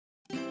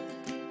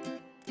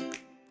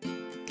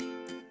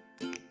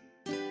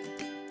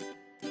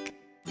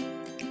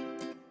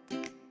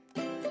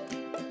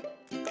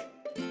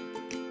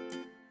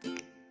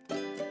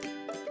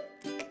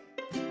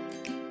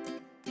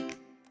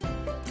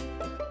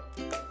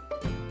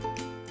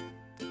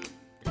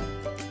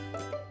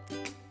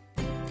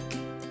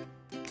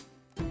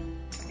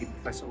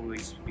has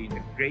always been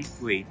a great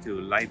way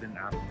to liven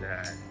up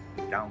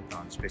the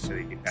downtown,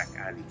 especially the back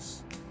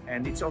alleys.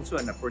 And it's also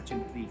an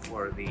opportunity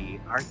for the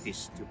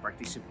artists to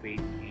participate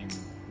in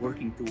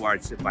working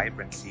towards the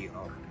vibrancy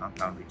of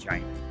downtown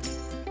Regina.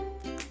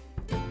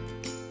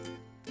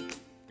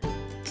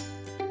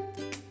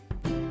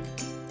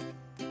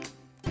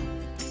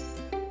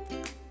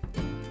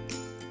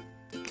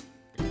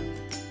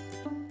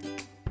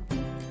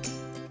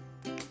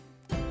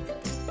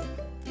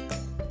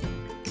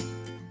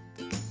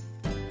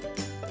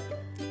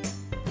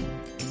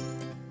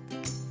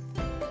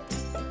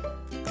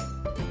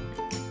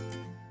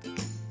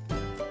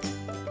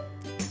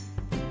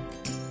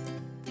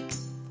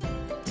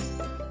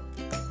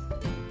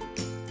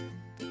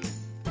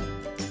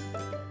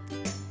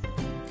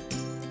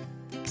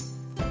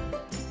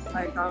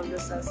 I found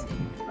this as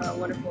a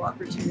wonderful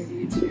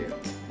opportunity to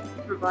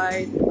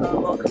provide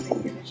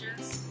welcoming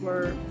images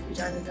for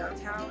Regina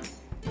downtown.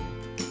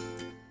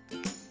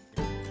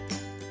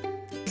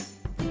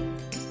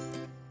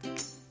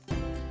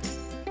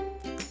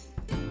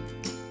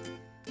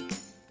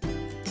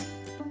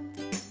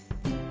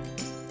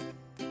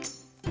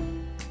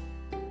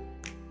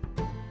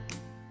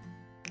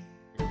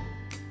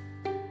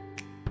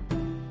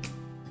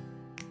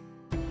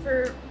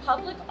 For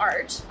public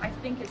art, I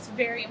think it's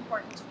very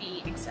important to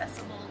be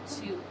accessible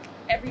to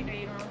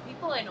everyday normal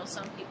people. I know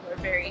some people are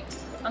very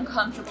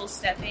uncomfortable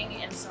stepping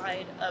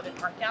inside of an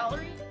art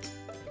gallery.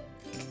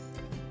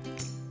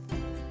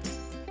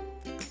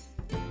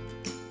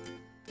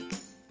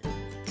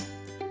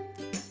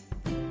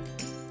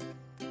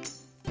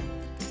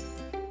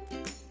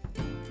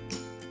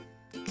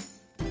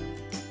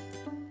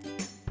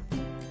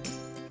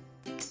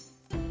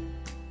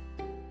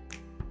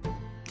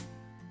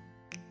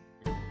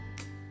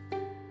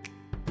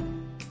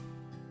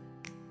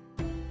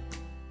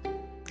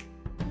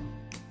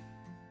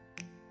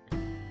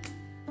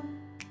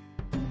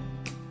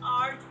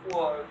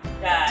 Artwork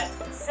that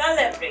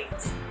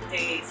celebrates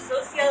the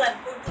social and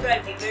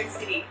cultural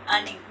diversity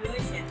and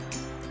inclusion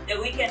that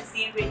we can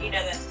see in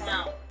Regina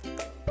downtown.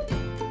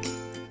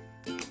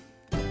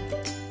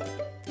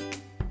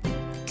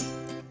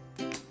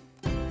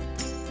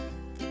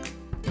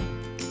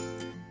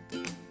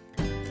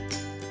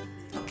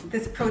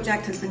 This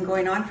project has been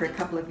going on for a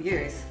couple of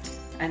years,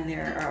 and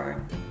there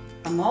are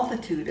a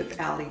multitude of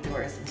alley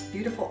doors with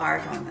beautiful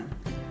art on them.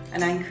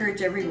 And I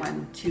encourage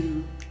everyone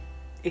to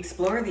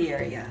explore the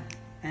area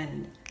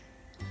and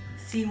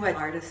see what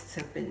artists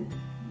have been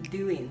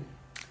doing